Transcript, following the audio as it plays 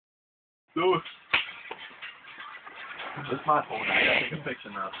Dude. This is my phone. I gotta take a picture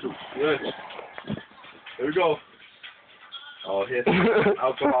now, too. Good. Here we go. Oh, here's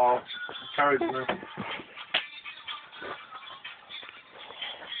alcohol, encouragement.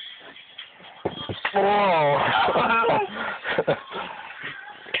 Oh.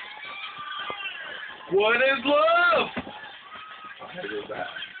 What is love?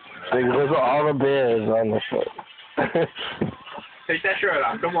 Because all the bears on the foot. Take that shirt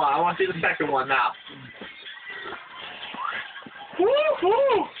off. Come on, I want to see the second one now. Woo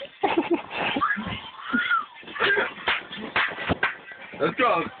woo! Let's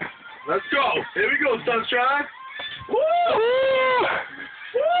go. Let's go. Here we go, sunshine. Woo!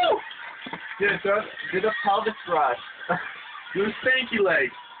 Woo! Yeah, sir. Do the pelvic thrust. Do the stanky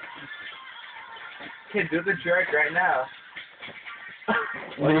leg. Okay, do the jerk right now.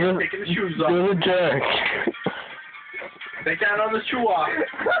 Well, you're taking the shoes off. Do the jerk. Take that other shoe off.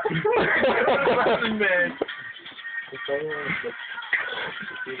 Wrestling man.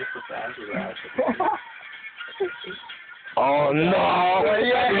 Oh no!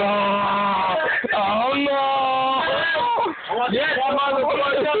 No! Oh no! I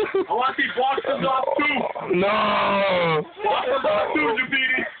want to see boxers off too. No! Boxers off too,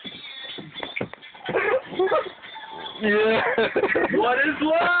 Chiappini. Yeah. What is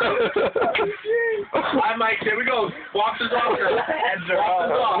love? Alright, Mike, here we go. Boxers off. Heads are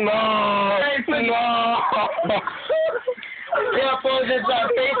off. No! No! Yeah, post this on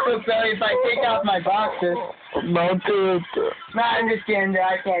Facebook, Billy, if I take off my boxes. Don't do it. No, I'm just kidding.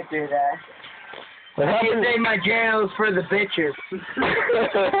 I can't do that. What I can happened? say my channel's for the bitches.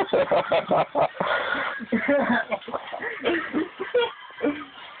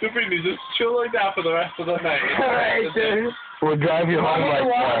 Chiappini, just chill like that for the rest of the night. Alright, dude. We'll drive you home like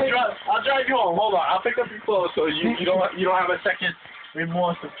that. I'll drive you home. Hold on. I'll pick up your clothes so you don't have a second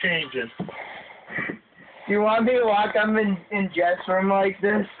remorse of changing. You want me to walk up in Jeff's room like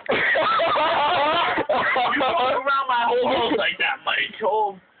this? You walk around my whole house like that, Mike.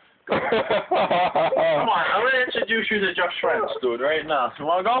 Oh, come on, I'm gonna introduce you to Josh friends, dude, right now. You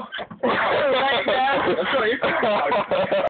wanna go? Right now? Let's go. You can go.